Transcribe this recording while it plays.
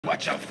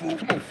Watch out, fool.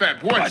 Come on,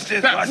 fat boy. Watch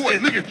this, fat watch boy,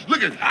 this.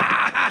 look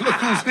at. Look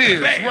who's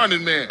here. It's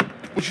Running Man.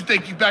 What, you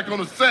think you back on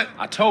the set?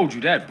 I told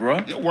you that,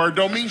 bruh. Your word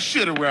don't mean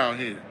shit around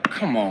here.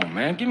 Come on,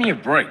 man. Give me a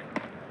break.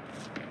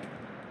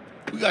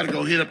 We gotta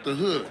go hit up the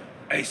hood.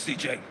 Hey,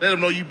 CJ. Let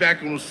them know you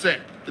back on the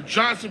set. The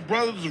Johnson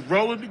brothers is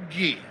rolling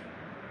again.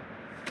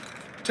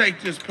 Take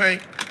this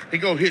paint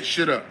and go hit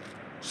shit up.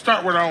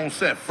 Start with our own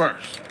set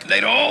first.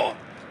 Later on,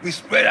 we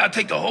spread out,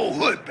 take the whole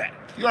hood back.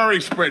 You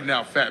already spreading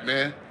out, fat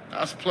man.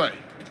 Let's play.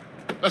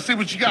 Let's see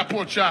what you got,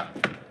 pork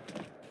chop.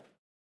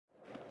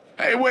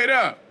 Hey, wait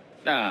up.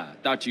 Nah,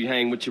 thought you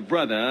hang with your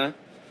brother, huh?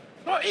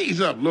 Oh, ease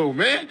up, little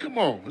man. Come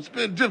on. It's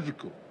been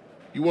difficult.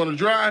 You want to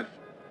drive?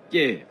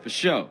 Yeah, for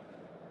sure.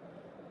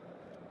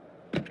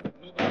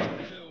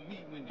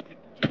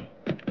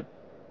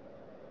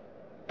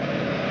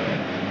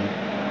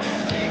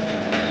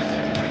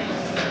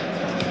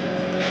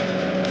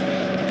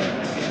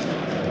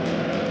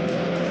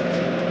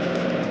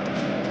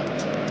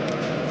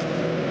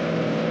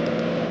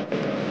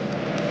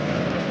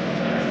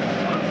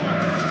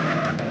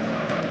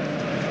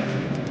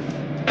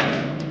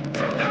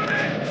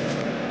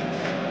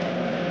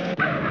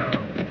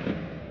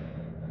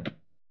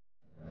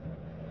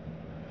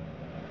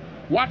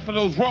 Watch for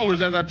those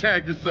rollers as I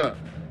tag this up.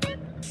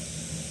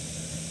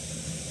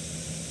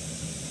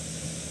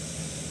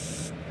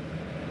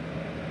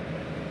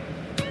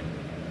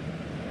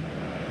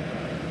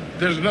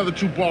 There's another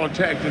 2-baller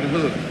tagged in the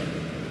hood.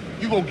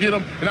 You go get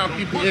them, and I'll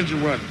keep the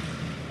engine running.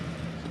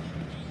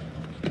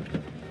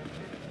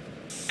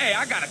 Hey,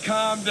 I gotta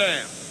calm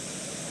down.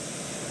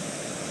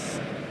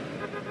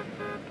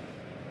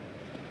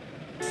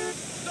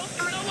 Don't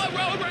you know what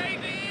road rage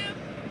is?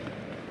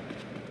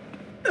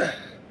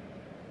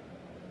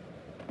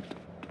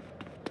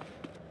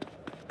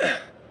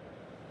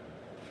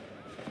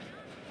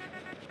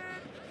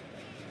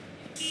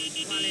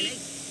 SWARLEY.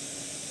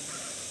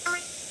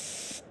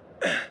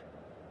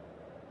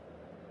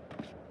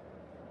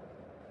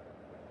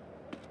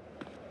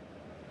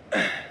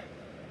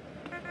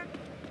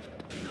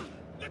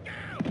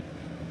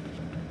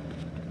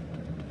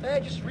 I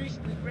just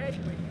recently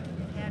graduated from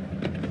the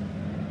academy.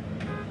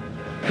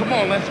 Come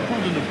on, let's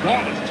cruise in the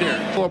ballers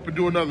territory. Go up and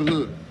do another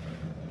hood.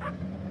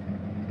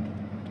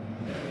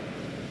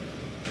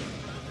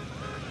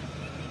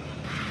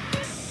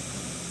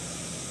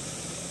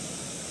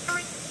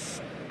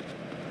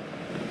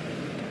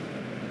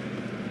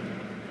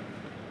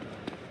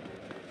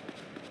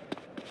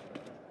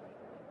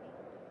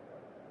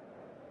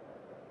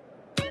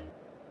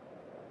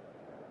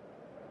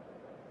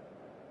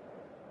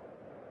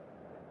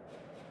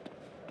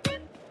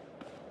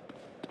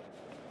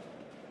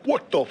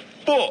 What the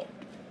fuck?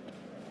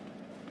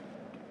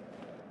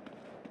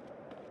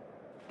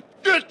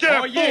 Get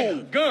that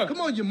fool! Gun.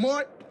 Come on, you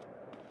mart.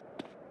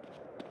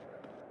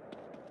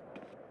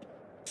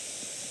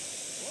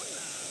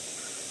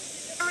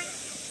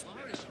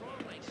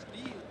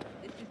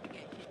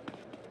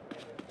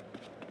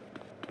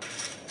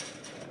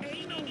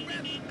 Ain't no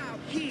reps out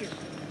here.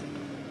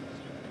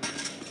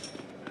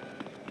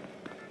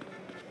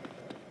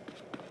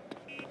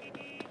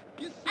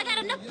 I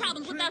got enough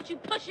problems without you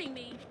pushing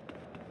me.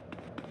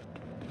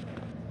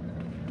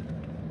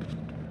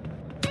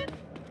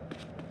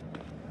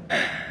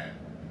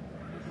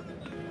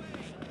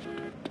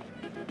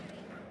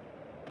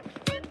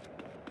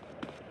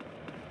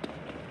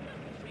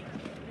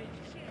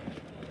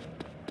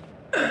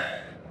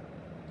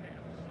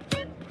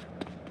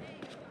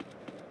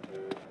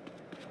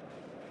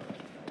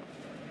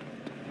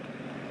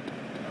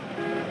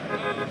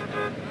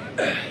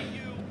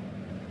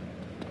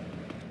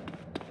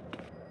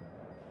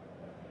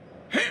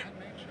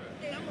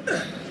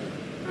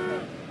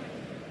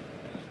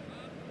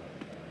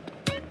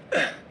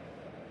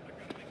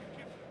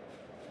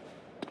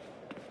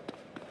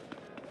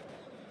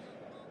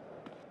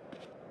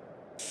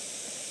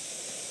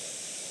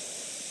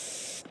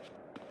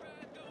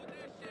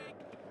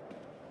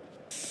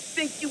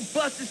 Think you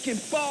busters can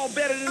fall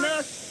better than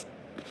us?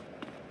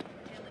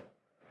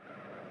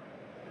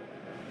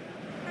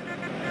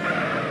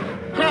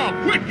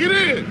 Carl, quick, get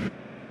in!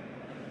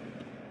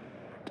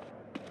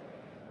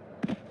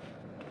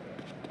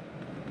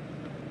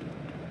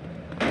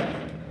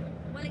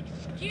 Well,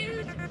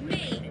 excuse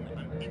me.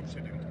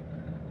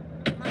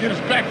 Get us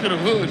back to the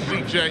hood,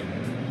 CJ.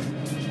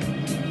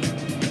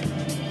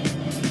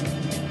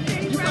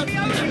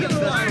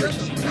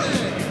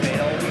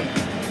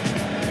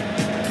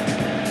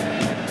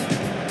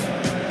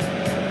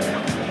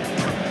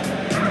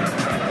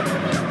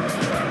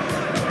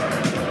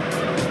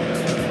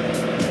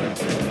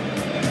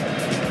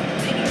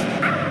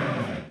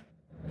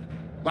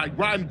 Like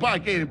riding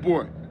bike, ain't it,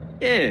 boy?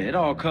 Yeah, it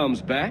all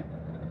comes back.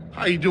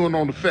 How you doing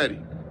on the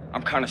Fetty?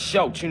 I'm kinda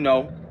short, you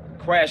know.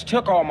 Crash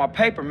took all my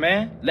paper,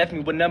 man. Left me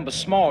with nothing but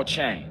small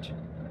change.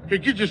 Here,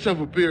 get yourself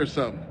a beer or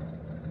something.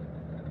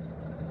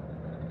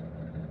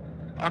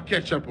 I'll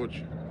catch up with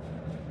you.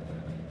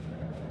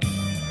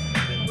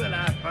 Will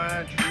I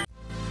find you?